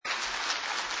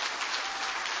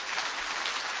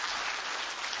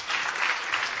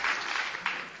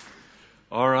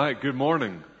All right, good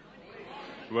morning.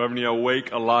 Do we have any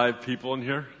awake, alive people in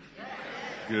here?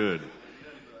 Good.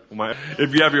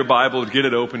 If you have your Bible, get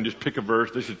it open, just pick a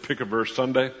verse. This is Pick a Verse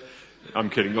Sunday. I'm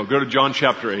kidding. Go to John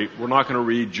chapter 8. We're not going to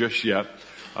read just yet.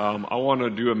 I want to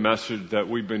do a message that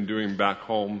we've been doing back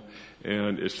home,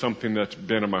 and it's something that's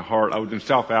been in my heart. I was in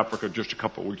South Africa just a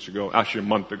couple of weeks ago, actually a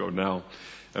month ago now.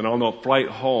 And on the flight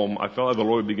home, I felt like the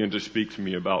Lord began to speak to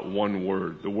me about one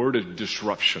word. The word is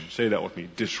disruption. Say that with me,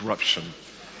 disruption.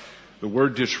 The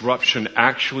word disruption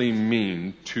actually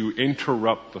means to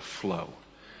interrupt the flow.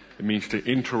 It means to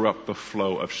interrupt the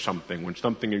flow of something. When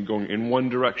something is going in one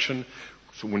direction,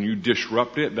 so when you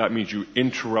disrupt it, that means you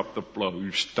interrupt the flow.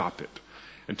 You stop it.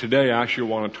 And today I actually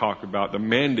want to talk about the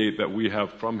mandate that we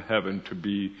have from heaven to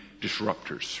be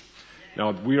disruptors.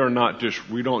 Now, we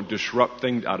don't disrupt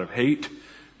things out of hate.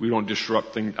 We don't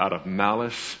disrupt things out of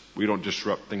malice. We don't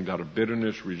disrupt things out of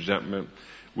bitterness, resentment.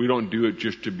 We don't do it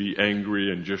just to be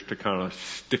angry and just to kind of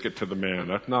stick it to the man.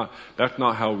 That's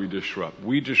not how we disrupt.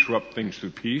 We disrupt things through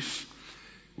peace.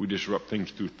 We disrupt things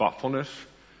through thoughtfulness,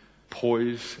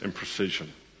 poise, and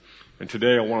precision. And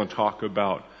today I want to talk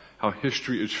about how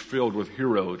history is filled with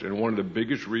heroes. And one of the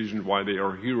biggest reasons why they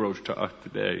are heroes to us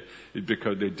today is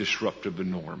because they disrupted the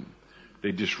norm.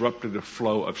 They disrupted the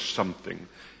flow of something.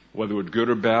 Whether it's good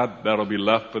or bad, that'll be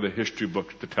left for the history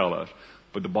books to tell us.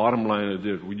 But the bottom line is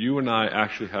this: you and I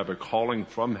actually have a calling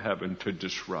from heaven to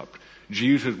disrupt.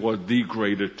 Jesus was the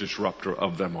greatest disruptor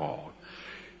of them all.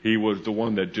 He was the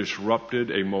one that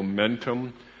disrupted a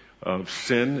momentum of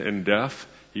sin and death.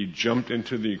 He jumped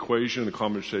into the equation, the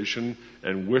conversation,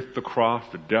 and with the cross,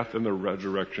 the death and the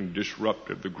resurrection,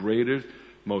 disrupted the greatest,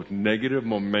 most negative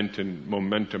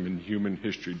momentum in human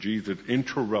history. Jesus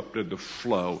interrupted the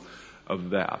flow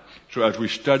of that. So as we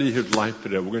study his life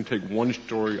today, we're going to take one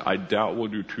story. I doubt we'll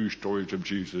do two stories of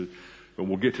Jesus, but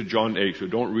we'll get to John 8, so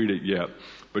don't read it yet.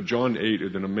 But John 8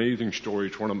 is an amazing story.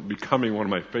 It's becoming one of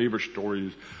my favorite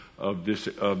stories of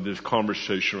this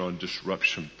conversation on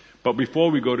disruption. But before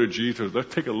we go to Jesus,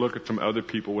 let's take a look at some other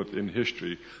people within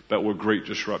history that were great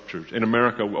disruptors. In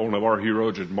America, one of our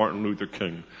heroes is Martin Luther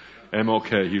King.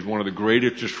 MLK, he's one of the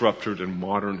greatest disruptors in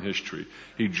modern history.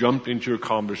 He jumped into a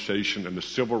conversation in the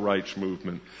civil rights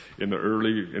movement in the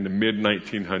mid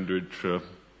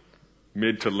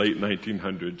to late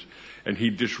 1900s, and he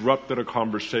disrupted a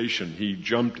conversation. He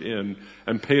jumped in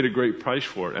and paid a great price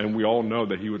for it, and we all know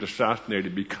that he was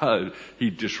assassinated because he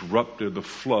disrupted the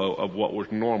flow of what was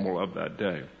normal of that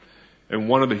day. And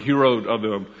one of the heroes of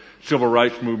the civil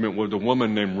rights movement was a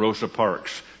woman named Rosa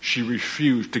Parks. She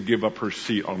refused to give up her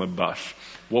seat on the bus.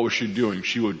 What was she doing?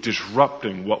 She was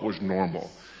disrupting what was normal.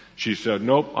 She said,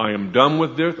 nope, I am done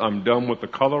with this. I'm done with the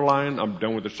color line. I'm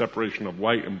done with the separation of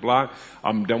white and black.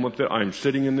 I'm done with it. I'm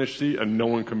sitting in this seat and no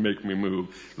one can make me move.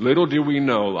 Little did we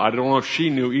know, I don't know if she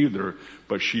knew either,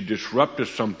 but she disrupted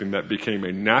something that became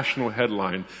a national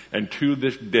headline, and to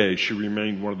this day she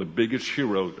remained one of the biggest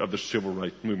heroes of the civil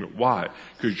rights movement. Why?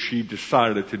 Because she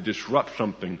decided to disrupt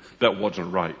something that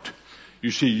wasn't right.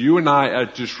 You see, you and I as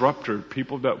disruptors,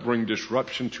 people that bring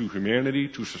disruption to humanity,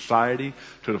 to society,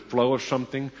 to the flow of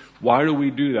something, why do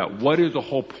we do that? What is the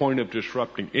whole point of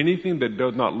disrupting? Anything that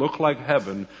does not look like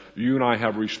heaven, you and I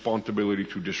have a responsibility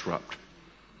to disrupt.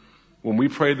 When we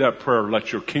pray that prayer,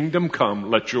 let your kingdom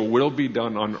come, let your will be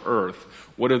done on earth,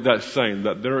 what is that saying?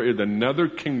 That there is another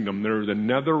kingdom, there is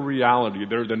another reality,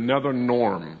 there is another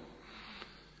norm.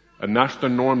 And that's the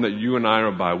norm that you and I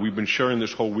are by. We've been sharing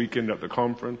this whole weekend at the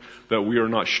conference that we are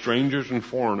not strangers and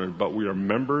foreigners, but we are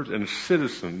members and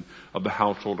citizens of the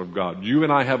household of God. You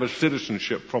and I have a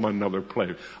citizenship from another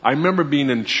place. I remember being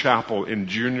in chapel in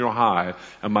junior high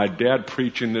and my dad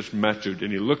preaching this message,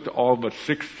 and he looked at all the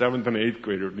 6th, 7th, and 8th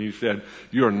graders and he said,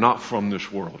 you are not from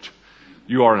this world.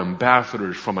 You are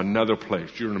ambassadors from another place.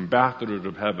 You're ambassadors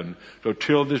of heaven. So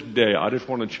till this day, I just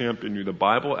want to champion you. The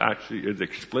Bible actually is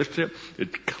explicit,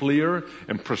 it's clear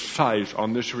and precise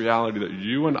on this reality that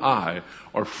you and I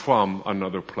are from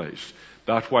another place.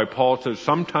 That's why Paul says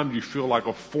sometimes you feel like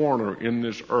a foreigner in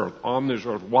this earth, on this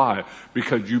earth. Why?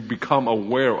 Because you become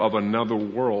aware of another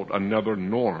world, another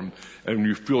norm, and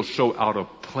you feel so out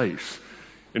of place.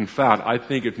 In fact, I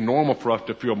think it's normal for us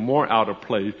to feel more out of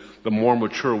place the more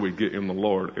mature we get in the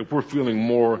Lord. If we're feeling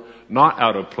more not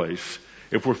out of place,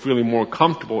 if we're feeling more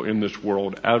comfortable in this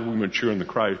world as we mature in the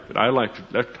Christ,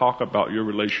 let's talk about your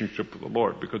relationship with the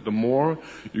Lord. Because the more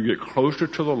you get closer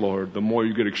to the Lord, the more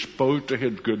you get exposed to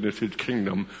His goodness, His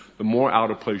kingdom, the more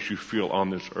out of place you feel on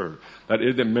this earth. That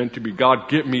isn't meant to be, God,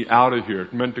 get me out of here.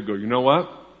 It's meant to go, you know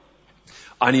what?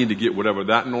 I need to get whatever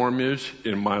that norm is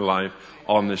in my life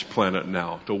on this planet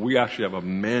now. So we actually have a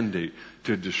mandate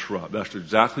to disrupt. That's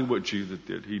exactly what Jesus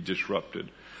did. He disrupted.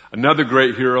 Another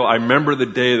great hero, I remember the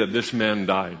day that this man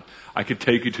died. I could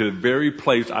take you to the very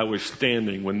place I was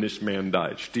standing when this man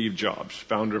died. Steve Jobs,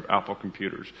 founder of Apple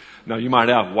Computers. Now you might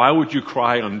ask, why would you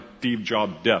cry on Steve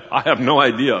Jobs' death? I have no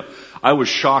idea. I was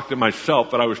shocked at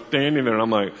myself that I was standing there and I'm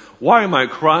like, why am I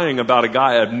crying about a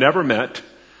guy I've never met?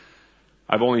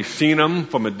 I've only seen him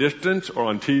from a distance or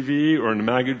on TV or in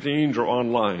magazines or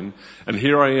online. And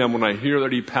here I am when I hear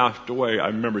that he passed away. I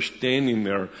remember standing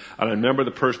there and I remember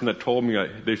the person that told me,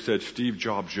 they said, Steve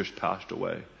Jobs just passed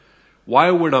away. Why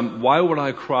would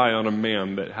I cry on a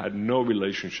man that had no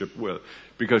relationship with?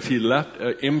 Because he left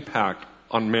an impact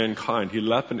on mankind. He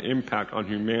left an impact on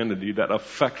humanity that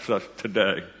affects us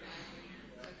today.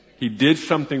 He did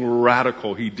something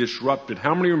radical. He disrupted.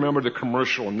 How many remember the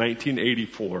commercial in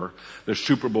 1984, the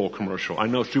Super Bowl commercial? I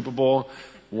know Super Bowl,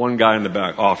 one guy in the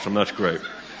back. Awesome, that's great.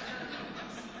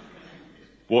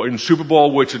 Well, in Super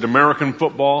Bowl, which is American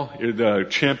football, is a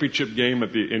championship game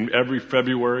in every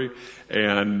February.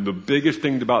 And the biggest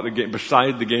thing about the game,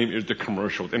 besides the game, is the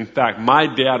commercials. In fact, my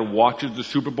dad watches the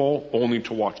Super Bowl only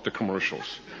to watch the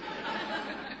commercials.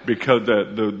 Because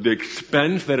the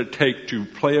expense that it takes to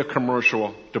play a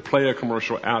commercial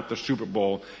at the Super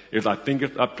Bowl is, I think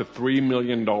it's up to $3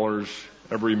 million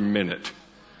every minute.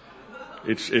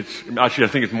 It's actually, I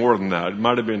think it's more than that. It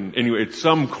might have been, anyway, it's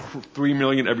some 3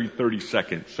 million every 30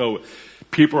 seconds. So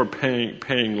people are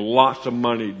paying lots of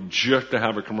money just to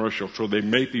have a commercial. So they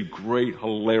make these great,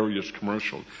 hilarious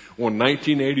commercials. Well, in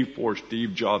 1984,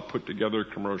 Steve Jobs put together a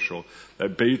commercial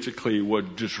that basically was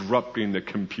disrupting the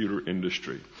computer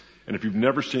industry. And if you've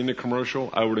never seen the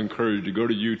commercial, I would encourage you to go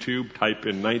to YouTube, type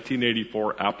in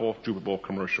 1984 Apple Super Bowl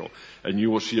commercial, and you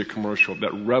will see a commercial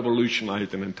that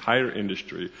revolutionized an entire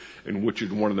industry, and which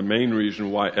is one of the main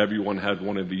reasons why everyone had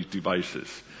one of these devices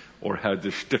or had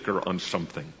this sticker on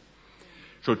something.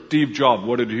 So Steve Jobs,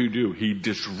 what did he do? He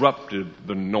disrupted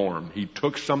the norm. He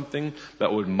took something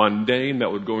that was mundane,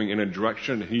 that was going in a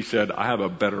direction, and he said, I have a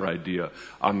better idea.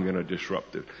 I'm going to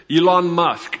disrupt it. Elon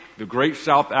Musk, the great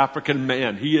South African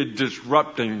man, he is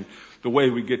disrupting the way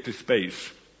we get to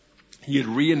space. He is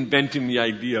reinventing the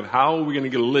idea of how are we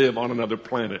going to live on another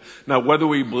planet. Now, whether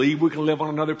we believe we can live on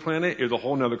another planet is a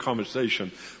whole other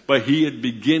conversation. But he is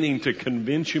beginning to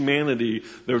convince humanity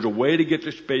there's a way to get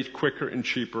to space quicker and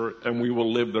cheaper, and we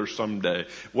will live there someday.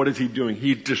 What is he doing?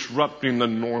 He's disrupting the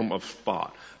norm of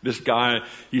thought. This guy,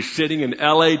 he's sitting in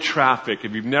LA traffic.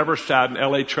 If you've never sat in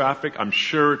LA traffic, I'm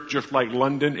sure it's just like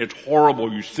London. It's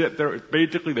horrible. You sit there. It's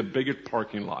basically the biggest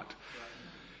parking lot.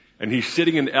 And he's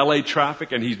sitting in LA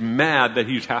traffic and he's mad that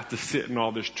he has to sit in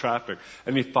all this traffic.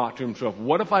 And he thought to himself,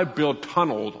 what if I build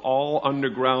tunnels all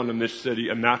underground in this city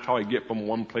and that's how I get from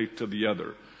one place to the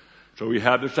other? So he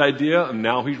had this idea and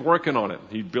now he's working on it.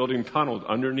 He's building tunnels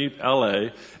underneath LA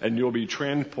and you'll be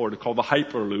transported, called the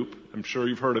Hyperloop. I'm sure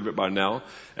you've heard of it by now.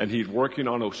 And he's working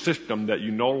on a system that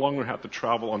you no longer have to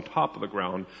travel on top of the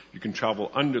ground. You can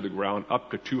travel under the ground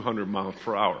up to 200 miles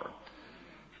per hour.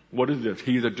 What is this?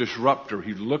 He's a disruptor.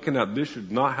 He's looking at this is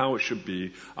not how it should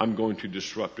be. I'm going to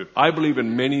disrupt it. I believe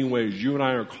in many ways you and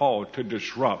I are called to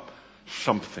disrupt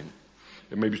something.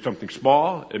 It may be something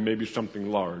small. It may be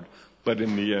something large. But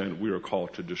in the end, we are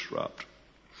called to disrupt.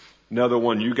 Another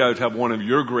one, you guys have one of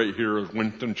your great heroes,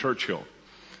 Winston Churchill.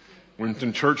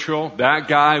 Winston Churchill, that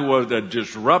guy was a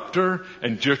disruptor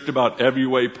in just about every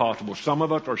way possible. Some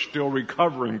of us are still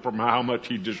recovering from how much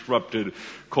he disrupted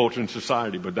culture and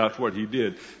society, but that's what he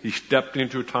did. He stepped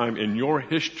into a time in your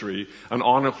history, and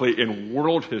honestly in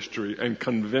world history, and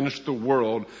convinced the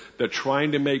world that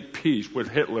trying to make peace with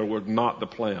Hitler was not the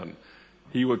plan.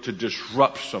 He was to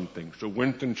disrupt something. So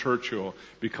Winston Churchill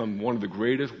became one of the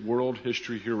greatest world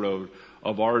history heroes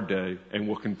of our day and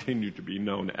will continue to be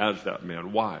known as that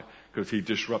man. Why? Because he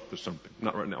disrupted something.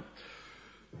 Not right now.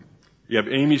 You have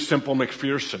Aimee Semple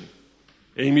McPherson.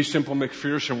 Aimee Semple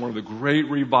McPherson, one of the great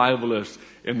revivalists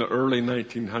in the early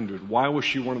 1900s. Why was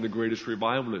she one of the greatest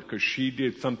revivalists? Because she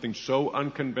did something so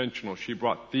unconventional. She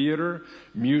brought theater,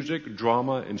 music,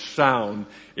 drama, and sound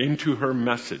into her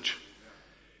message,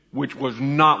 which was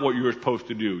not what you were supposed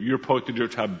to do. You're supposed to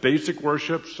just have basic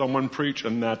worship, someone preach,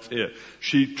 and that's it.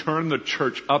 She turned the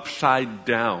church upside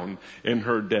down in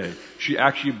her day. She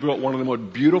actually built one of the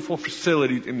most beautiful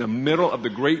facilities in the middle of the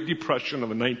Great Depression of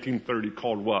 1930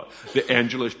 called what? The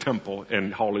Angelus Temple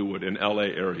in Hollywood, in LA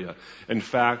area. In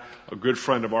fact, a good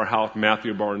friend of our house,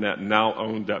 Matthew Barnett, now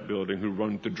owns that building, who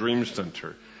runs the Dream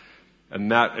Center.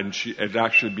 And she is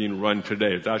actually being run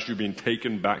today. It's actually being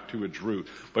taken back to its root.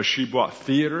 But she brought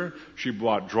theater, she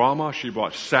brought drama, she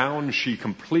brought sound, she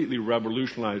completely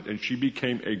revolutionized, and she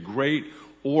became a great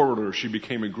orator. She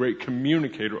became a great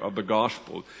communicator of the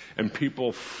gospel. And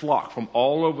people flocked from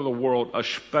all over the world,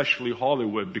 especially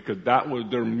Hollywood, because that was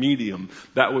their medium.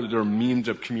 That was their means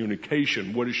of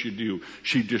communication. What did she do?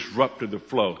 She disrupted the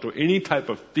flow. So any type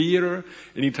of theater,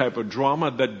 any type of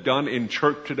drama that's done in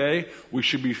church today, we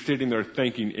should be sitting there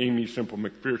thanking Amy Semple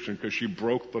McPherson, because she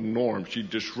broke the norm. She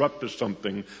disrupted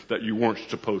something that you weren't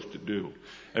supposed to do.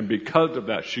 And because of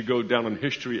that, she goes down in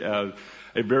history as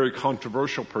a very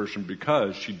controversial person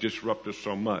because she disrupted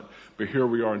so much. But here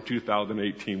we are in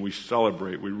 2018. We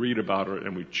celebrate, we read about her,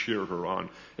 and we cheer her on.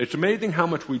 It's amazing how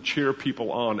much we cheer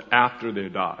people on after they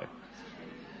die.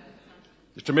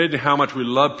 It's amazing how much we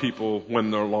love people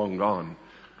when they're long gone.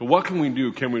 But what can we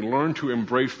do? Can we learn to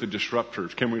embrace the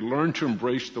disruptors? Can we learn to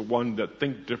embrace the ones that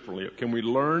think differently? Can we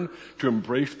learn to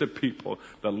embrace the people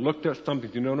that looked at something,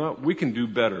 you know what, we can do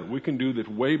better. We can do this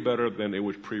way better than it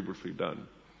was previously done.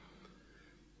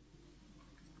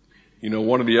 You know,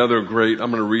 one of the other great, I'm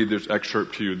going to read this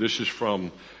excerpt to you. This is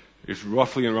it's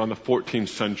roughly around the 14th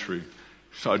century.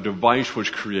 So a device was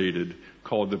created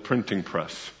called the printing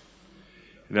press.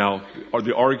 Now,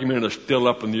 the argument is still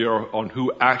up in the air on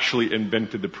who actually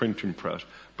invented the printing press.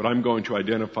 But I'm going to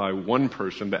identify one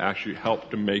person that actually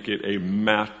helped to make it a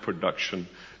mass production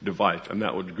device. And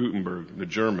that was Gutenberg, the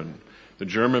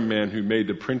German man who made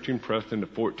the printing press in the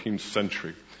 14th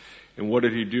century. And what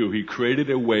did he do? He created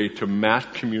a way to mass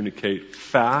communicate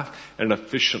fast and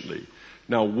efficiently.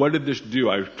 Now, what did this do?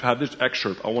 I have this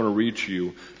excerpt I want to read to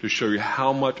you to show you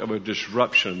how much of a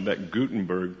disruption that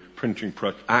Gutenberg printing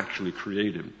press actually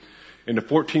created. In the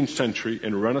 14th century,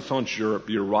 in Renaissance Europe,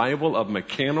 the arrival of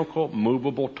mechanical,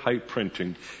 movable type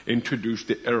printing introduced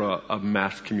the era of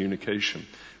mass communication,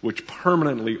 which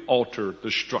permanently altered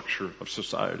the structure of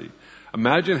society.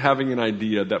 Imagine having an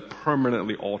idea that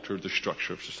permanently alters the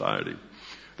structure of society.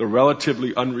 The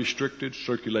relatively unrestricted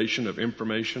circulation of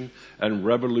information and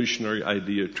revolutionary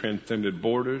idea transcended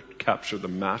borders, captured the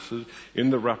masses in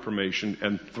the Reformation,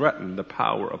 and threatened the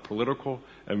power of political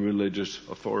and religious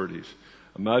authorities.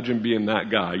 Imagine being that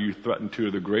guy. You threaten two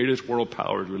of the greatest world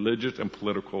powers, religious and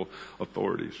political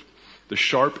authorities. The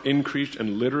sharp increase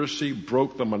in literacy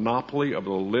broke the monopoly of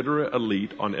the literate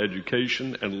elite on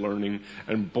education and learning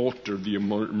and bolstered the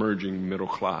emerging middle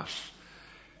class.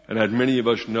 And as many of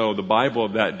us know, the Bible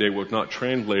of that day was not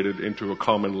translated into a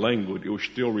common language. It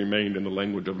still remained in the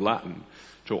language of Latin.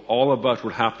 So all of us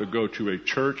would have to go to a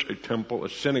church, a temple, a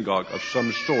synagogue of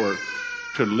some sort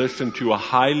to listen to a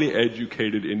highly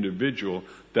educated individual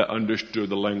that understood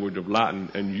the language of Latin,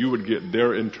 and you would get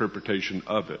their interpretation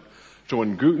of it. So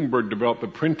when Gutenberg developed the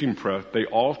printing press, they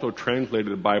also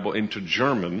translated the Bible into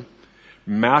German,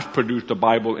 mass-produced the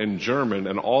Bible in German,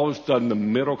 and all of a sudden the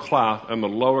middle class and the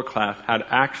lower class had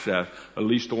access, at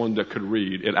least the ones that could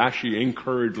read. It actually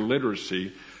encouraged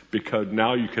literacy because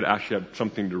now you could actually have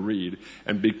something to read.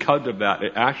 And because of that,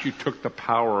 it actually took the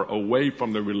power away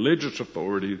from the religious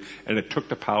authorities, and it took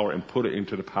the power and put it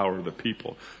into the power of the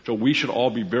people. So we should all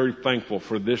be very thankful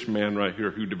for this man right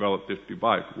here who developed this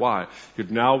device. Why? Because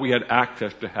now we had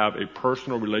access to have a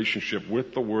personal relationship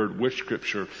with the Word, with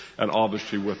Scripture, and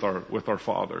obviously with our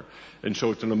Father. And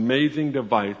so it's an amazing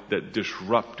device that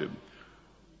disrupted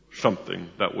something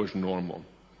that was normal.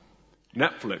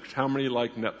 Netflix. How many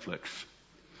like Netflix?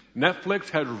 Netflix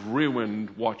has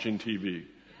ruined watching TV.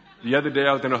 The other day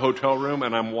I was in a hotel room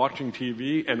and I'm watching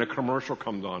TV and a commercial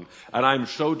comes on. And I'm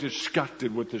so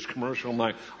disgusted with this commercial. I'm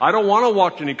like, I don't want to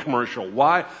watch any commercial.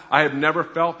 Why? I have never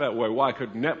felt that way. Why?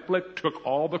 Because Netflix took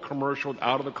all the commercials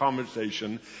out of the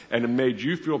conversation and it made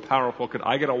you feel powerful because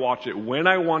I get to watch it when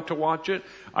I want to watch it.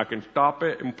 I can stop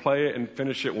it and play it and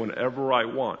finish it whenever I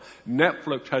want.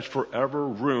 Netflix has forever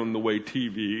ruined the way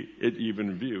TV is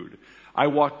even viewed. I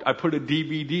put a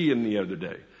DVD in the other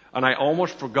day, and I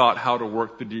almost forgot how to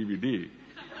work the DVD.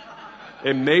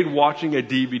 It made watching a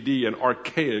DVD an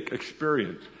archaic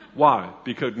experience. Why?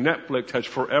 Because Netflix has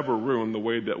forever ruined the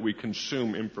way that we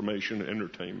consume information and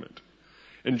entertainment.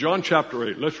 In John chapter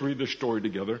 8, let's read this story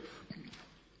together.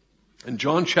 In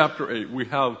John chapter 8, we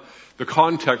have the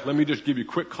context. Let me just give you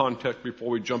quick context before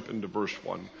we jump into verse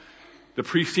 1. The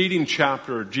preceding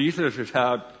chapter, Jesus has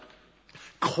had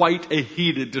quite a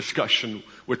heated discussion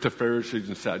with the Pharisees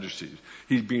and Sadducees.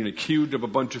 He's being accused of a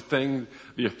bunch of things.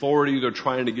 The authorities are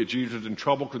trying to get Jesus in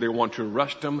trouble because they want to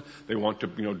arrest him. They want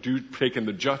to, take in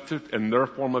the justice and their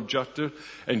form of justice.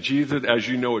 And Jesus, as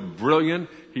you know, is brilliant.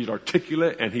 He's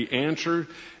articulate and he answers.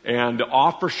 And the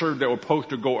officers that were supposed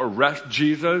to go arrest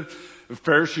Jesus, The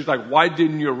Pharisees like, why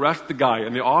didn't you arrest the guy?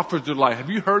 And the officers are like, have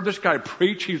you heard this guy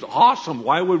preach? He's awesome.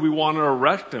 Why would we want to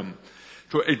arrest him?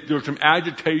 So there's some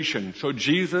agitation. So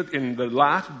Jesus, in the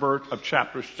last verse of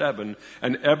chapter 7,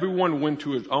 and everyone went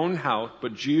to his own house,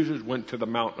 but Jesus went to the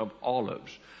Mount of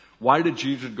Olives. Why did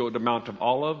Jesus go to the Mount of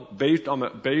Olives? Based on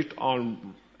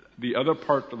the other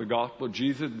part of the gospel,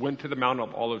 Jesus went to the Mount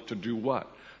of Olives to do what?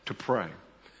 To pray.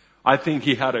 I think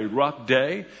he had a rough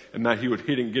day and that he was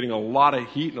getting a lot of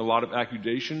heat and a lot of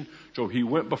accusation. So he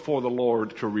went before the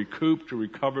Lord to recoup, to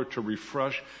recover, to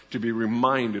refresh, to be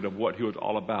reminded of what he was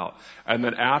all about. And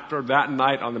then after that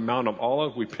night on the Mount of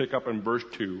Olives, we pick up in verse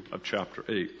 2 of chapter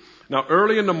 8. Now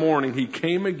early in the morning he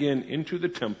came again into the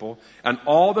temple, and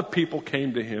all the people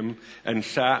came to him and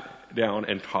sat down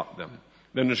and taught them.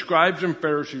 Then the scribes and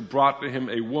Pharisees brought to him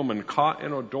a woman caught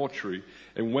in adultery,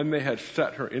 and when they had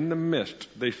set her in the midst,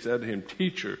 they said to him,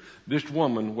 Teacher, this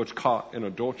woman was caught in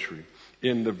adultery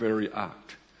in the very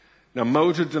act. Now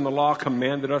Moses in the law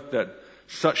commanded us that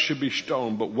such should be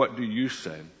stoned, but what do you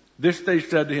say? This they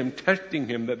said to him, testing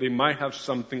him that they might have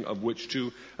something of which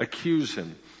to accuse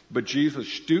him. But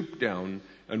Jesus stooped down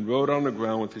and wrote on the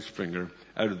ground with his finger,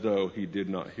 as though he did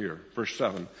not hear. Verse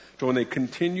 7. So when they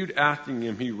continued asking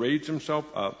him, he raised himself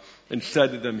up and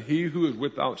said to them, He who is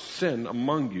without sin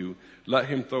among you, let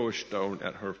him throw a stone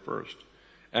at her first.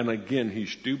 And again he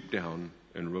stooped down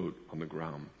and wrote on the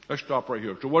ground. Let's stop right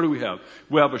here. So what do we have?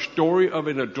 We have a story of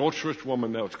an adulterous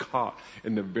woman that was caught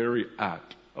in the very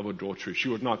act of adultery. She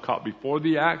was not caught before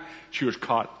the act. She was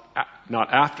caught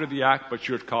not after the act, but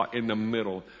she was caught in the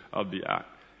middle of the act.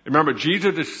 Remember,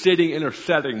 Jesus is sitting in a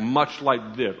setting much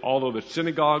like this. Although the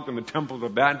synagogues and the temples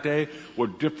of that day were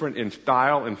different in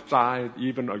style and size,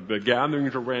 even the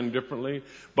gatherings ran differently.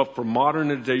 But for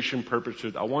modernization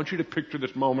purposes, I want you to picture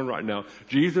this moment right now.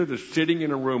 Jesus is sitting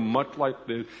in a room much like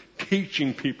this,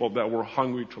 teaching people that were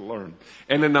hungry to learn.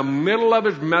 And in the middle of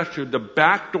his message, the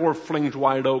back door flings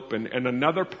wide open, and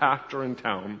another pastor in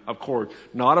town, of course,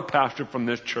 not a pastor from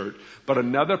this church, but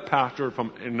another pastor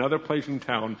from another place in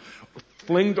town,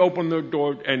 flings open the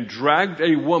door and dragged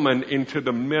a woman into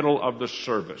the middle of the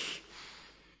service.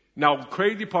 Now, the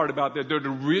crazy part about that, there's a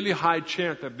really high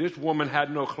chance that this woman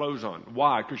had no clothes on.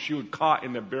 Why? Because she was caught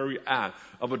in the very act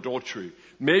of adultery.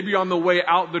 Maybe on the way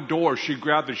out the door, she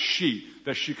grabbed a sheet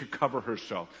that she could cover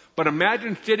herself. But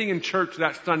imagine sitting in church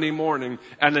that Sunday morning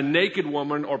and a naked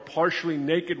woman or partially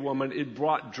naked woman is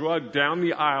dragged down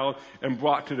the aisle and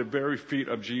brought to the very feet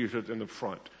of Jesus in the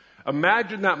front.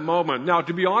 Imagine that moment. Now,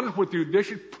 to be honest with you, this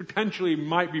is potentially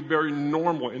might be very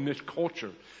normal in this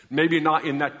culture. Maybe not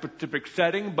in that specific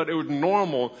setting, but it was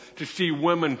normal to see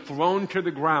women thrown to the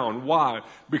ground. Why?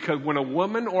 Because when a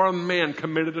woman or a man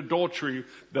committed adultery,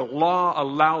 the law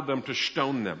allowed them to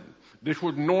stone them. This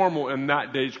was normal in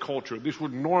that day's culture. This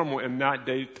was normal in that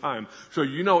day's time. So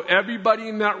you know everybody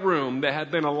in that room that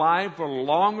had been alive for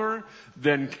longer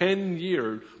than 10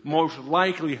 years most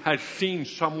likely has seen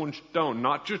someone stoned.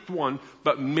 Not just one,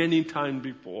 but many times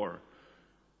before.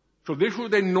 So this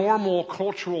was a normal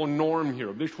cultural norm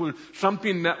here. This was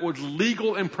something that was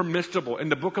legal and permissible. In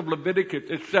the book of Leviticus,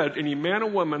 it says any man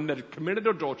or woman that has committed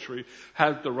adultery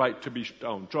has the right to be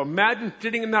stoned. So imagine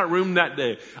sitting in that room that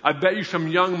day. I bet you some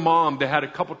young mom that had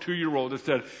a couple 2-year-olds that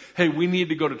said, hey, we need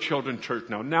to go to children's church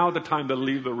now. Now's the time to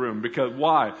leave the room. Because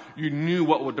why? You knew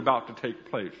what was about to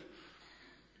take place.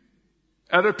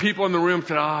 Other people in the room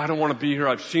said, I don't want to be here.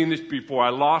 I've seen this before.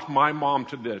 I lost my mom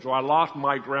to this, or I lost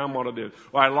my grandma to this,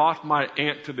 or I lost my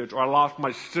aunt to this, or I lost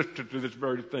my sister to this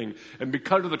very thing. And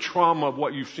because of the trauma of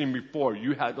what you've seen before,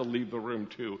 you had to leave the room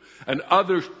too. And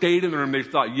others stayed in the room. They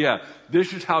thought, yeah,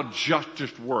 this is how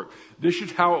justice works. This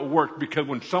is how it works, because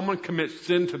when someone commits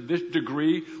sin to this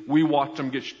degree, we watch them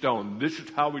get stoned. This is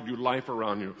how we do life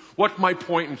around here. What's my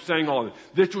point in saying all this?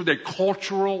 This was a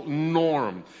cultural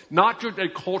norm. Not just a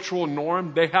cultural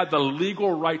norm, they had the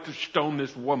legal right to stone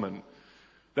this woman.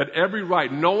 That every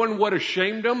right. No one would have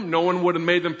shamed them. No one would have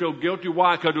made them feel guilty.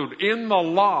 Why? Because it was in the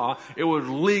law, it was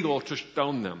legal to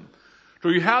stone them. So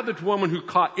you have this woman who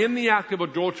caught in the act of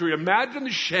adultery. Imagine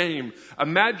the shame.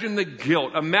 Imagine the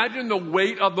guilt. Imagine the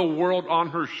weight of the world on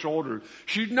her shoulders.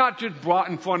 She's not just brought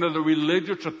in front of the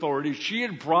religious authorities. She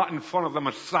is brought in front of the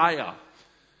Messiah.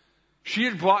 She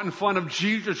is brought in front of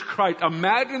Jesus Christ.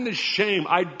 Imagine the shame.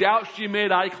 I doubt she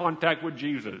made eye contact with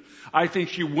Jesus. I think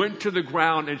she went to the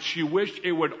ground and she wished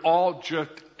it would all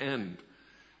just end.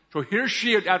 So here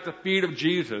she is at the feet of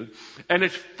Jesus. And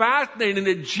it's fascinating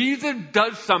that Jesus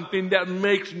does something that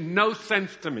makes no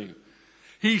sense to me.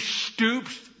 He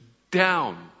stoops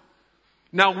down.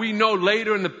 Now we know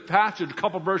later in the passage, a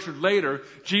couple verses later,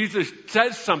 Jesus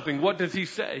says something. What does he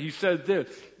say? He says this: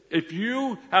 if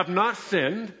you have not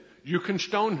sinned, you can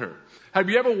stone her. Have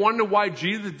you ever wondered why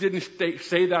Jesus didn't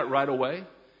say that right away?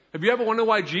 Have you ever wondered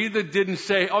why Jesus didn't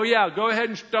say, oh yeah, go ahead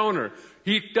and stone her?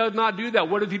 He does not do that.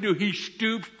 What does he do? He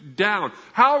stoops down.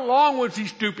 How long was he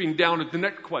stooping down is the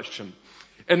next question.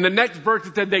 And the next verse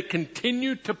it said they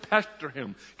continued to pester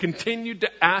him, continued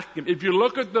to ask him. If you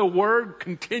look at the word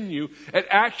continue, it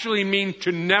actually means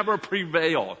to never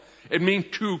prevail. It means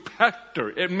to pester.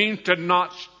 It means to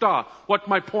not stop. What's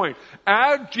my point?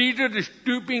 As Jesus is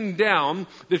stooping down,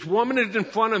 this woman is in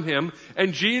front of him,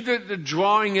 and Jesus is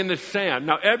drawing in the sand.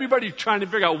 Now everybody's trying to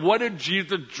figure out, what is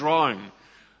Jesus drawing?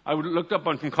 I looked up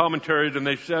on some commentaries, and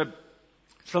they said,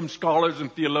 some scholars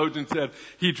and theologians said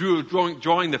he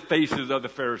drawing the faces of the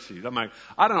Pharisees. I'm like,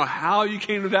 I don't know how you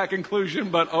came to that conclusion,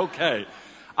 but okay.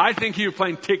 I think he was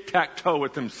playing tic-tac-toe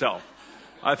with himself.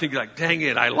 I think he's like, dang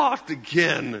it, I lost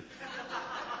again.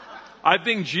 I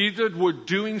think Jesus was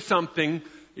doing something.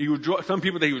 Some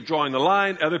people, he was drawing the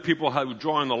line. Other people, he was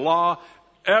drawing the law.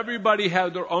 Everybody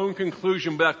had their own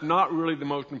conclusion, but that's not really the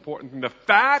most important thing. The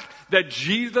fact that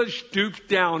Jesus stooped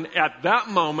down at that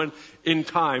moment in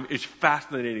time is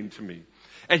fascinating to me.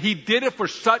 And he did it for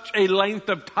such a length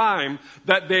of time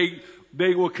that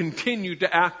they will continue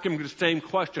to ask him the same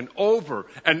question over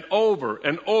and over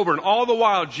and over. And all the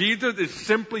while, Jesus is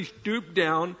simply stooped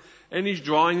down and he's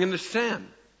drawing in the sand.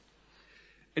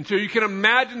 And so you can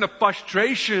imagine the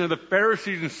frustration of the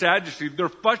Pharisees and Sadducees. They're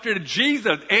frustrated.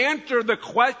 Jesus, answer the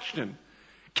question.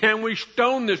 Can we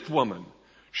stone this woman?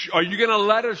 Are you going to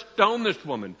let us stone this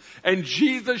woman? And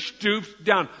Jesus stoops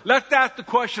down. Let's ask the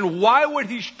question, why would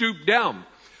he stoop down?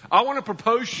 I want to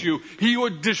propose to you, he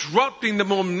was disrupting the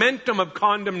momentum of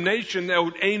condemnation that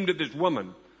was aimed at this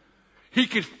woman. He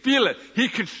could feel it. He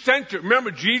could sense it.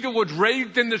 Remember, Jesus was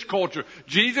raised in this culture.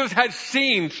 Jesus had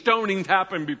seen stonings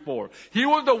happen before. He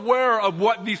was aware of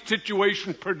what these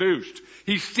situations produced.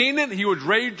 He's seen it. He was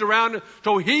raised around it.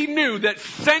 So he knew that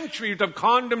centuries of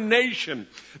condemnation,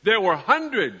 there were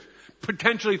hundreds,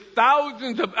 potentially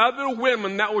thousands of other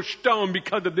women that were stoned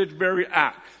because of this very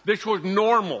act. This was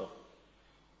normal.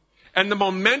 And the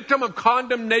momentum of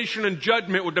condemnation and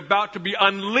judgment was about to be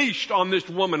unleashed on this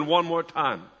woman one more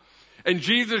time. And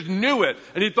Jesus knew it.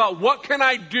 And he thought, what can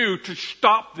I do to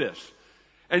stop this?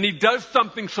 And he does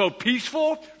something so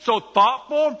peaceful, so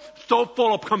thoughtful, so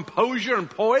full of composure and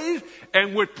poise,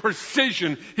 and with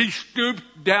precision, he stoops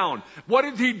down. What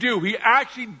does he do? He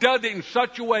actually does it in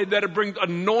such a way that it brings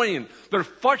annoyance. They're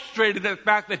frustrated at the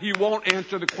fact that he won't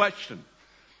answer the question.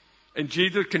 And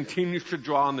Jesus continues to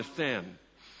draw on the sand.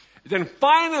 Then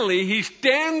finally, he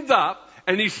stands up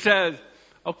and he says,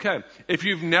 okay, if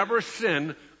you've never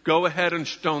sinned, go ahead and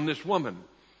stone this woman.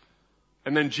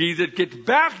 And then Jesus gets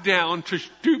back down to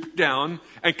stoop down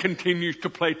and continues to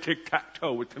play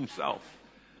tic-tac-toe with himself.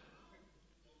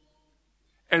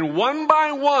 And one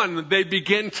by one, they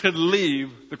begin to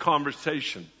leave the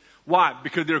conversation. Why?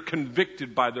 Because they're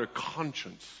convicted by their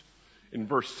conscience. In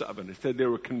verse 7, it said they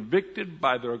were convicted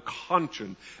by their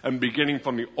conscience, and beginning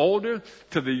from the older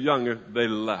to the younger, they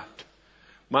left.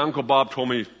 My Uncle Bob told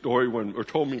me a story when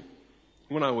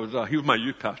I was, he was my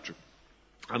youth pastor.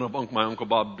 I don't know if my Uncle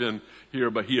Bob been here,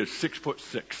 but he is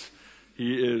 6'6".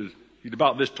 He's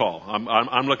about this tall.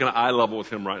 I'm looking at eye level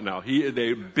with him right now. He is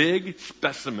a big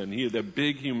specimen. He is a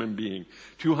big human being.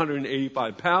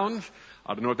 285 pounds.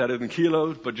 I don't know what that is in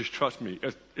kilos, but just trust me,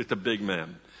 it's a big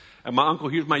man. And my uncle,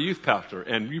 he was my youth pastor,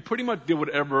 and you pretty much did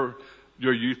whatever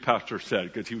your youth pastor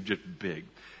said because he was just big.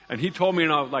 And he told me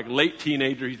when I was like late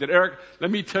teenager, he said, Eric, let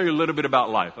me tell you a little bit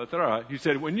about life. I said, all right. He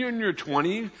said, when you're in your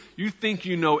 20s, you think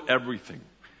you know everything.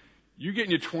 You get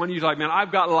in your 20s like, man,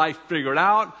 I've got life figured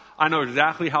out. I know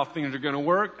exactly how things are going to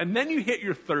work. And then you hit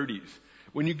your 30s.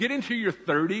 When you get into your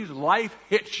 30s, life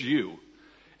hits you.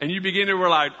 And you begin to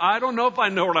realize, I don't know if I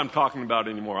know what I'm talking about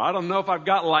anymore. I don't know if I've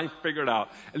got life figured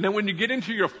out. And then when you get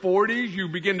into your 40s, you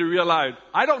begin to realize,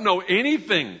 I don't know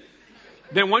anything.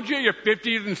 Then once you hit your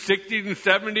 50s and 60s and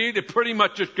 70s, it pretty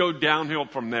much just goes downhill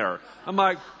from there. I'm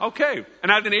like, okay.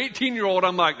 And as an 18-year-old,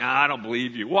 I'm like, I don't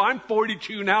believe you. Well, I'm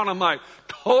 42 now, and I'm like,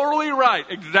 totally right.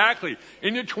 Exactly.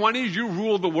 In your 20s, you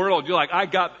rule the world. You're like, I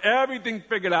got everything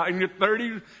figured out. In your 30s,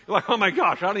 you're like, oh my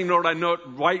gosh, I don't even know what I know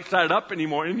right side up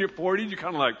anymore. In your 40s, you're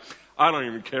kind of like, I don't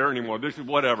even care anymore. This is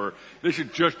whatever. This is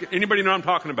just, anybody know what I'm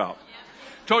talking about?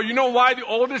 So you know why the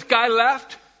oldest guy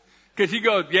left? Because he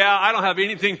goes, yeah, I don't have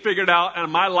anything figured out,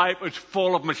 and my life is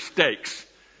full of mistakes.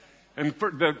 And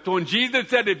so when Jesus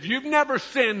said, if you've never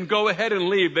sinned, go ahead and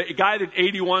leave, the guy at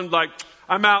 81 is like,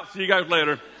 I'm out, see you guys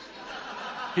later.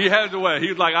 He heads away.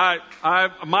 He's like,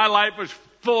 my life is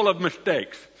full of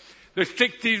mistakes. The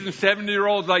 60s and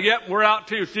 70-year-olds like, yep, we're out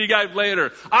too. See you guys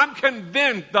later. I'm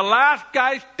convinced the last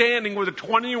guy standing was a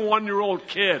 21-year-old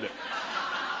kid.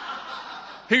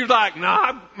 He was like,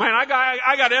 nah, man,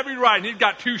 I got every right. And he's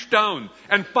got 2 stones.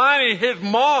 And finally, his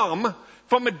mom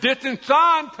from a distance,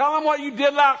 son, tell him what you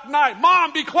did last night.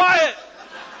 Mom, be quiet.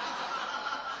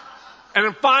 And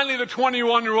then finally, the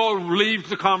 21-year-old leaves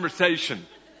the conversation.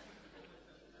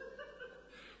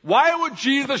 Why would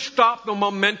Jesus stop the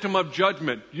momentum of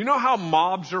judgment? You know how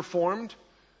mobs are formed?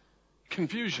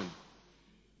 Confusion.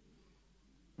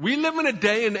 We live in a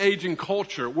day and age and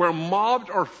culture where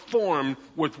mobs are formed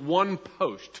with one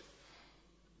post.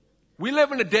 We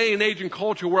live in a day and age and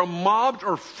culture where mobs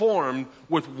are formed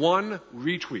with one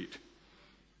retweet.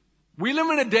 We live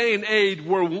in a day and age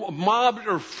where mobs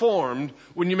are formed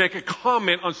when you make a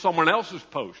comment on someone else's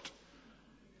post.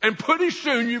 And pretty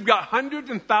soon you've got hundreds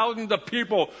and thousands of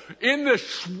people in this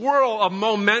swirl of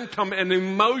momentum and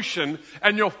emotion,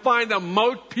 and you'll find that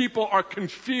most people are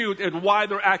confused as why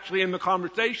they're actually in the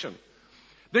conversation.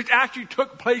 This actually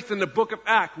took place in the book of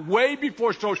Acts, way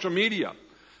before social media.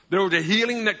 There was a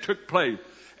healing that took place,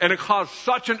 and it caused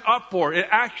such an uproar, it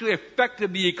actually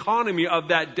affected the economy of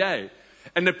that day.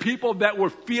 And the people that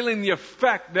were feeling the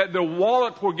effect that their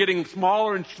wallets were getting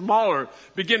smaller and smaller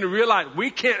began to realize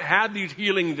we can't have these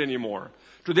healings anymore.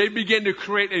 So they began to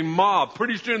create a mob.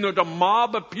 Pretty soon there's a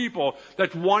mob of people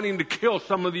that's wanting to kill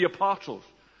some of the apostles.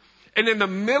 And in the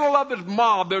middle of this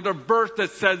mob, there's a verse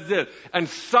that says this. And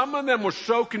some of them were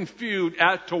so confused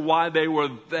as to why they were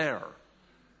there.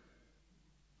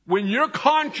 When your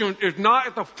conscience is not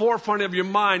at the forefront of your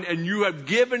mind and you have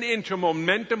given into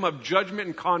momentum of judgment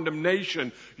and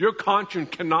condemnation, your conscience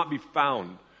cannot be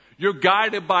found. You're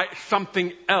guided by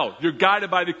something else. You're guided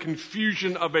by the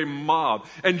confusion of a mob.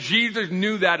 And Jesus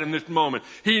knew that in this moment.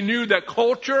 He knew that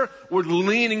culture was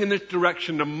leaning in this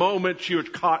direction the moment she was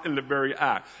caught in the very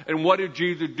act. And what did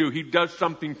Jesus do? He does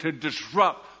something to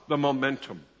disrupt the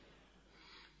momentum.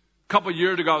 A couple of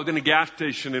years ago, I was in a gas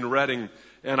station in Redding,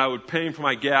 and I was paying for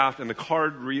my gas, and the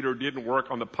card reader didn't work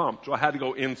on the pump, so I had to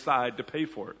go inside to pay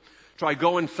for it. So I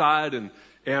go inside, and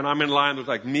I'm in line. There's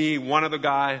like me, one other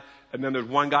guy, and then there's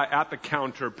one guy at the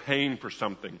counter paying for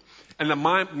something. And the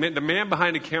man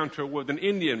behind the counter was an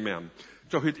Indian man.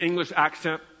 So his English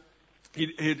accent,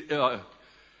 his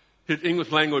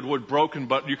English language was broken,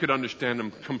 but you could understand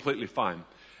him completely fine.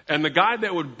 And the guy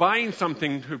that was buying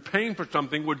something, who paying for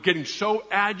something, was getting so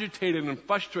agitated and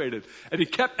frustrated. And he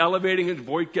kept elevating his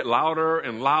voice, get louder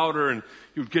and louder, and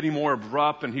he was getting more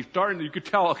abrupt. And you could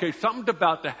tell, okay, something's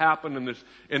about to happen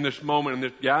in this moment in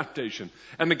this gas station.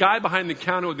 And the guy behind the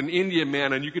counter was an Indian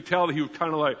man, and you could tell that he was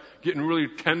kind of like getting really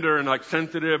tender and like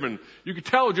sensitive. And you could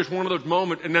tell it was just one of those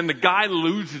moments. And then the guy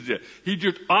loses it. He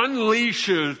just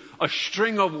unleashes a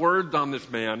string of words on this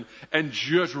man and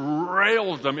just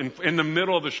rails them in the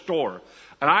middle of the store.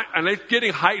 And it's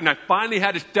getting heightened. I finally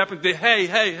had to step and say,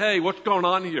 hey, what's going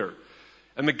on here?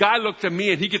 And the guy looks at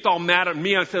me and he gets all mad at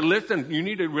me. I said, listen, you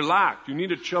need to relax. You need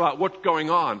to chill out. What's going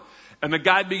on? And the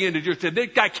guy began to just say,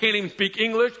 this guy can't even speak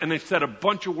English. And they said a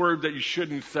bunch of words that you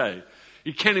shouldn't say.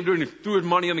 He can't even do it. He threw his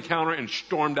money on the counter and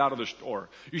stormed out of the store.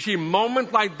 You see,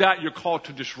 moments like that, you're called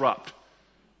to disrupt.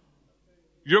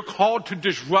 You're called to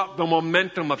disrupt the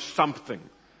momentum of something.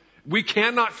 We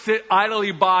cannot sit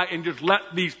idly by and just let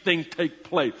these things take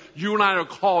place. You and I are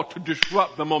called to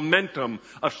disrupt the momentum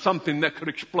of something that could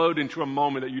explode into a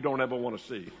moment that you don't ever want to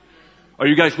see. Are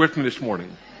you guys with me this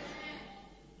morning?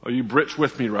 Are you Brits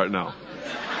with me right now?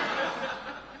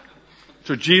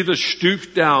 So Jesus stoops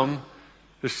down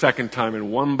the second time,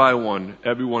 and one by one,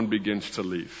 everyone begins to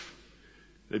leave.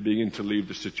 They begin to leave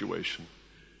the situation.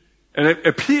 And it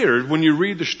appears, when you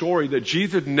read the story, that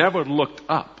Jesus never looked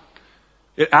up.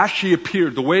 It actually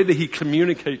appears, the way that he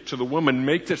communicates to the woman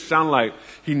makes it sound like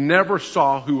he never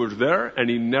saw who was there and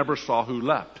he never saw who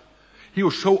left. He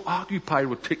was so occupied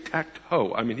with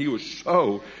tic-tac-toe. I mean, he was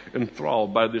so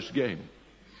enthralled by this game.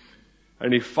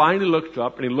 And he finally looked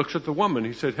up and he looks at the woman.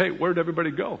 He said, hey, where'd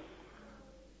everybody go?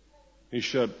 He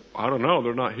said, I don't know.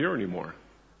 They're not here anymore.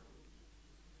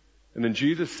 And then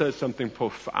Jesus says something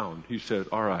profound. He said,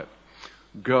 all right,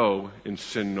 go and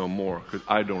sin no more, because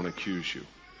I don't accuse you.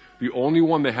 The only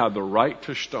one that had the right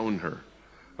to stone her,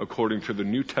 according to the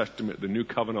New Testament, the New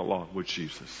Covenant law, was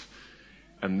Jesus.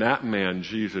 And that man,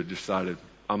 Jesus, decided,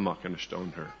 I'm not going to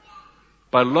stone her.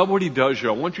 But I love what he does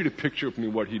here. I want you to picture with me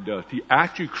what he does. He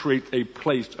actually creates a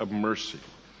place of mercy.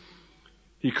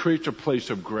 He creates a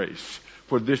place of grace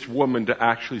for this woman to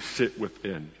actually sit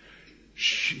within.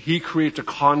 He creates a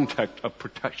context of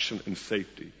protection and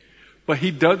safety. But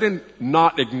he doesn't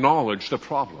not acknowledge the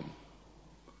problem.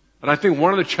 And I think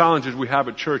one of the challenges we have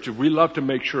at church is we love to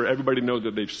make sure everybody knows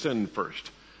that they've sinned first.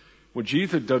 When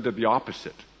Jesus does it the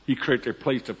opposite. He creates a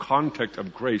place of context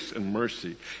of grace and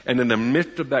mercy. And in the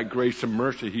midst of that grace and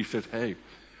mercy, he says, hey,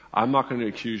 I'm not going to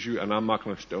accuse you and I'm not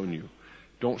going to stone you.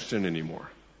 Don't sin anymore.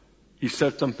 He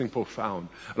said something profound.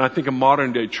 And I think in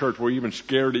modern day church, we're even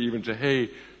scared to even say,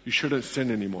 hey, you shouldn't sin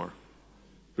anymore.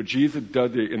 But Jesus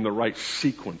does it in the right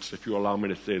sequence, if you allow me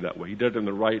to say it that way. He does it in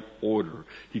the right order.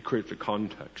 He creates a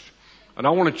context. And I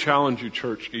want to challenge you,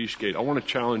 Church Eastgate. I want to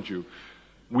challenge you.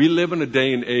 We live in a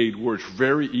day and age where it's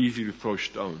very easy to throw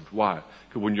stones. Why?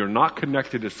 Because when you're not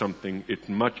connected to something, it's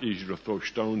much easier to throw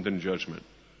stones than judgment.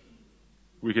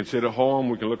 We can sit at home,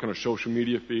 we can look on our social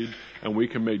media feed, and we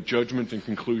can make judgments and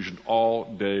conclusions all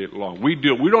day long. We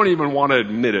do. We don't even want to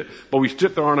admit it, but we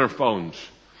sit there on our phones,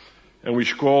 and we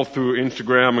scroll through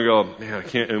Instagram and go, man, I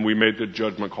can't, and we make the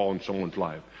judgment call in someone's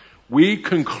life. We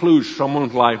conclude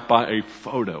someone's life by a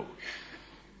photo.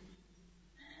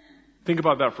 Think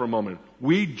about that for a moment.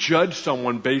 We judge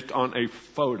someone based on a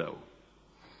photo.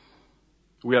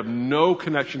 We have no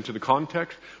connection to the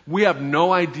context. We have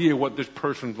no idea what this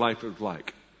person's life is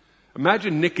like.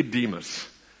 Imagine Nicodemus.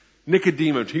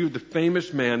 Nicodemus, he was the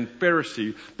famous man,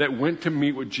 Pharisee, that went to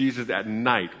meet with Jesus at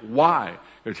night. Why?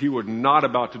 Because he was not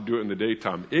about to do it in the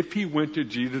daytime. If he went to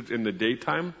Jesus in the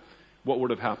daytime, what would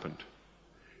have happened?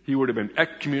 He would have been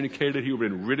excommunicated. He would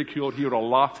have been ridiculed. He would have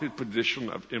lost his position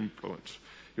of influence.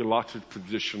 He lost his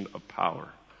position of power.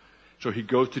 So he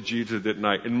goes to Jesus at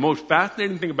night. And the most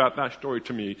fascinating thing about that story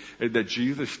to me is that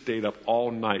Jesus stayed up all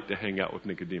night to hang out with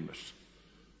Nicodemus.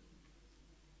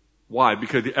 Why?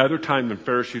 Because the other time the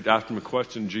Pharisees asked him a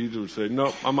question, Jesus would say,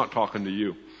 no, I'm not talking to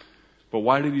you. But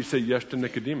why did he say yes to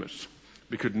Nicodemus?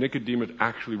 Because Nicodemus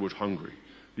actually was hungry.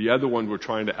 The other ones were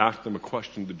trying to ask them a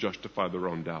question to justify their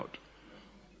own doubt.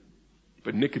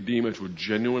 But Nicodemus was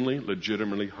genuinely,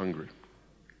 legitimately hungry.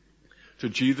 So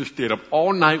Jesus stayed up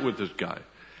all night with this guy.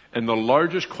 And the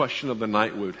largest question of the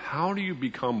night was, how do you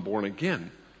become born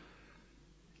again?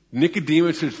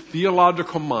 Nicodemus'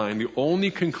 theological mind, the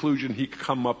only conclusion he could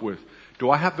come up with, do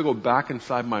I have to go back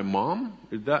inside my mom?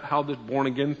 Is that how this born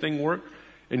again thing works?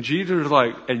 And Jesus is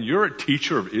like, and you're a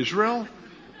teacher of Israel?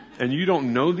 And you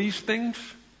don't know these things?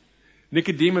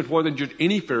 Nicodemus wasn't just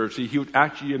any Pharisee. He was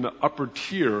actually in the upper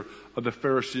tier of the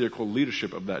Pharisaical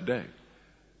leadership of that day.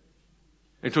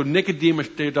 And so Nicodemus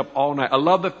stayed up all night. I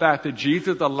love the fact that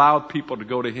Jesus allowed people to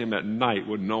go to him at night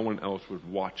when no one else was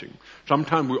watching.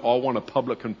 Sometimes we all want a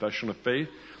public confession of faith.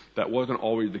 That wasn't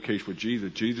always the case with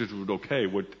Jesus. Jesus was okay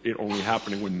with it only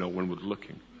happening when no one was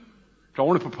looking. So I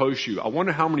want to propose to you. I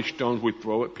wonder how many stones we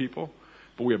throw at people,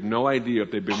 but we have no idea if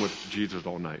they've been with Jesus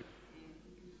all night.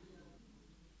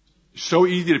 It's so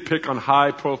easy to pick on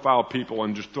high-profile people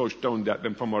and just throw stones at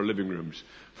them from our living rooms,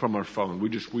 from our phone. We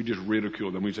just ridicule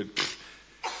them. We say,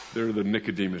 they're the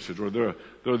Nicodemuses, or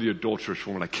they're the adulterous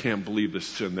woman. I can't believe the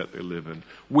sin that they live in.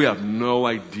 We have no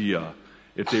idea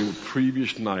if they were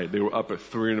previous night, they were up at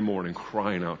 3 a.m.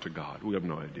 crying out to God. We have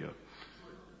no idea.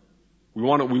 We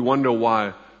wonder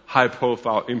why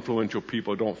high-profile, influential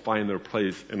people don't find their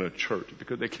place in a church,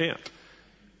 because they can't.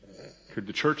 Because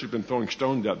the church has been throwing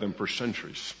stones at them for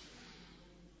centuries.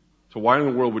 So why in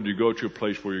the world would you go to a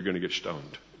place where you're going to get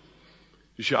stoned?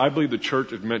 You see, I believe the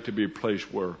church is meant to be a place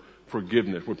where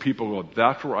forgiveness, where people go,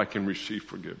 that's where I can receive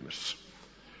forgiveness.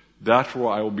 That's where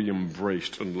I will be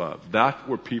embraced and loved. That's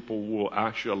where people will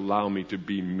actually allow me to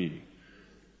be me.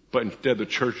 But instead, the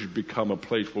church has become a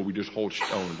place where we just hold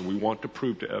stones and we want to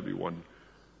prove to everyone.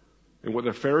 And what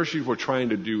the Pharisees were trying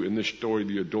to do in this story,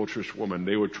 the adulterous woman,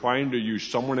 they were trying to use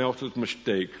someone else's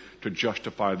mistake to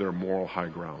justify their moral high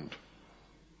ground.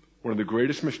 One of the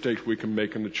greatest mistakes we can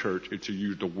make in the church is to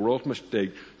use the world's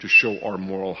mistake to show our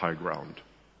moral high ground.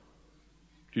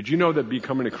 Did you know that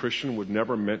becoming a Christian was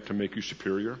never meant to make you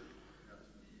superior?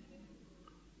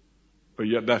 But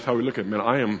yet that's how we look at it.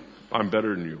 Man, I'm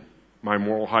better than you. My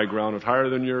moral high ground is higher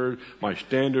than yours. My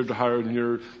standards are higher than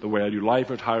yours. The way I do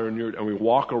life is higher than yours. And we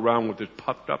walk around with this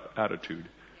puffed up attitude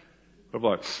of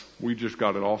like, we just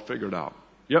got it all figured out.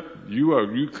 Yep,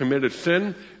 you committed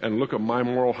sin, and look at my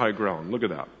moral high ground. Look at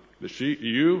that.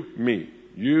 You, me.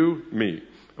 And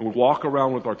we walk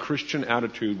around with our Christian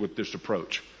attitude with this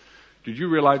approach. Did you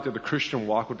realize that the Christian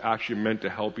walk was actually meant to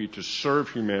help you to serve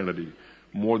humanity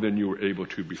more than you were able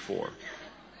to before?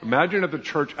 Imagine if the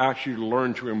church actually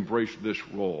learned to embrace this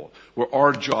role, where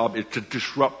our job is to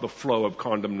disrupt the flow of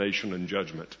condemnation and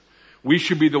judgment. We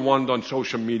should be the ones on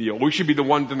social media. We should be the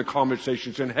ones in the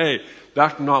conversation saying, hey,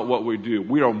 that's not what we do.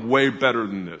 We are way better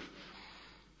than this.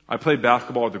 I played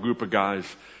basketball with a group of guys,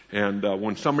 and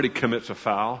when somebody commits a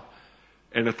foul,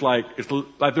 and it's like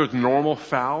there's normal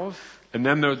fouls, And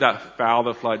then there's that foul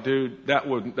that's like, dude, that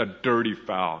was a dirty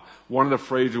foul. One of the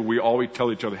phrases we always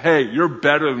tell each other, hey, you're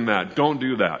better than that. Don't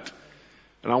do that.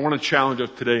 And I want to challenge us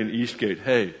today in Eastgate,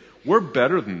 hey, we're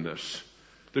better than this.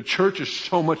 The church is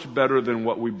so much better than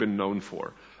what we've been known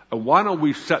for. And why don't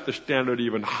we set the standard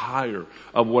even higher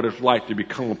of what it's like to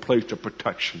become a place of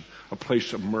protection, a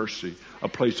place of mercy, a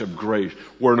place of grace,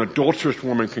 where an adulterous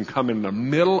woman can come in the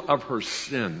middle of her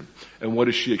sin. And what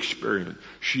does she experience?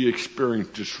 She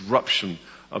experienced disruption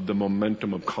of the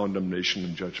momentum of condemnation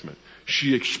and judgment.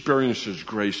 She experiences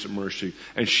grace and mercy,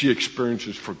 and she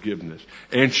experiences forgiveness,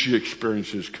 and she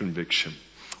experiences conviction,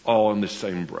 all in the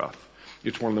same breath.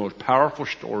 It's one of the most powerful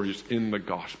stories in the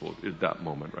gospel, is that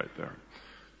moment right there.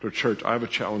 So church, I have a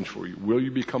challenge for you. Will you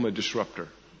become a disruptor?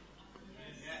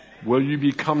 Will you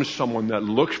become someone that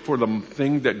looks for the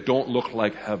things that don't look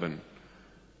like heaven?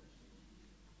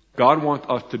 God wants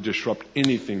us to disrupt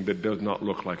anything that does not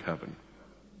look like heaven.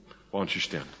 Why don't you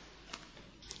stand?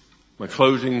 My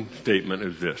closing statement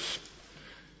is this.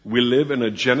 We live in a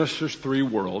Genesis 3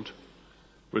 world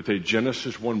with a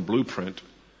Genesis 1 blueprint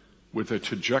with a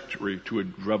trajectory to a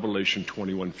Revelation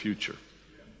 21 future.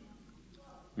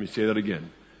 Let me say that again.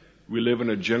 We live in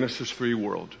a Genesis 3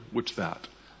 world. What's that?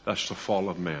 That's the fall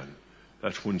of man.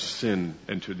 That's when sin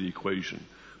entered the equation.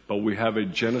 But we have a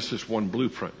Genesis 1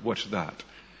 blueprint. What's that?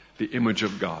 The image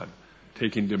of God,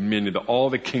 taking dominion. All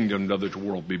the kingdoms of this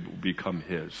world become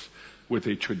His, with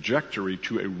a trajectory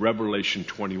to a Revelation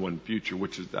 21 future.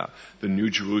 Which is that? The New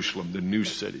Jerusalem, the new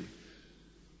city.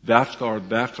 That's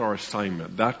our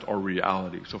assignment. That's our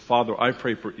reality. So Father, I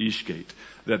pray for Eastgate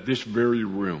that this very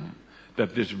room,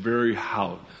 that this very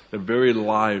house, the very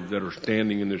lives that are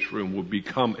standing in this room will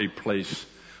become a place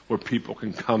where people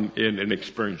can come in and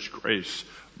experience grace,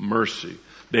 mercy.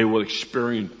 They will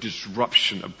experience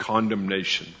disruption of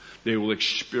condemnation. They will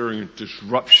experience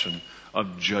disruption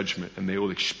of judgment, and they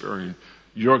will experience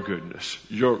your goodness,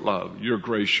 your love, your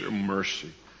grace, your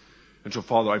mercy. And so,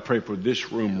 Father, I pray for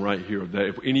this room right here, that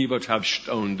if any of us have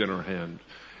stones in our hand,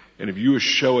 and if you would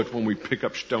show it when we pick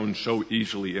up stones so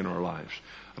easily in our lives.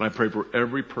 And I pray for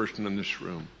every person in this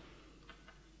room,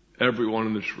 everyone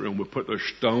in this room would put their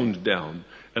stones down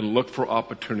and look for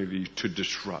opportunities to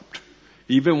disrupt.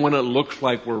 Even when it looks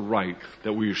like we're right,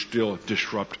 that we still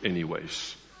disrupt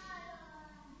anyways.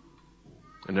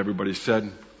 And everybody said,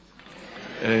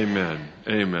 Amen.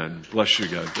 Amen. Bless you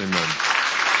guys. Amen.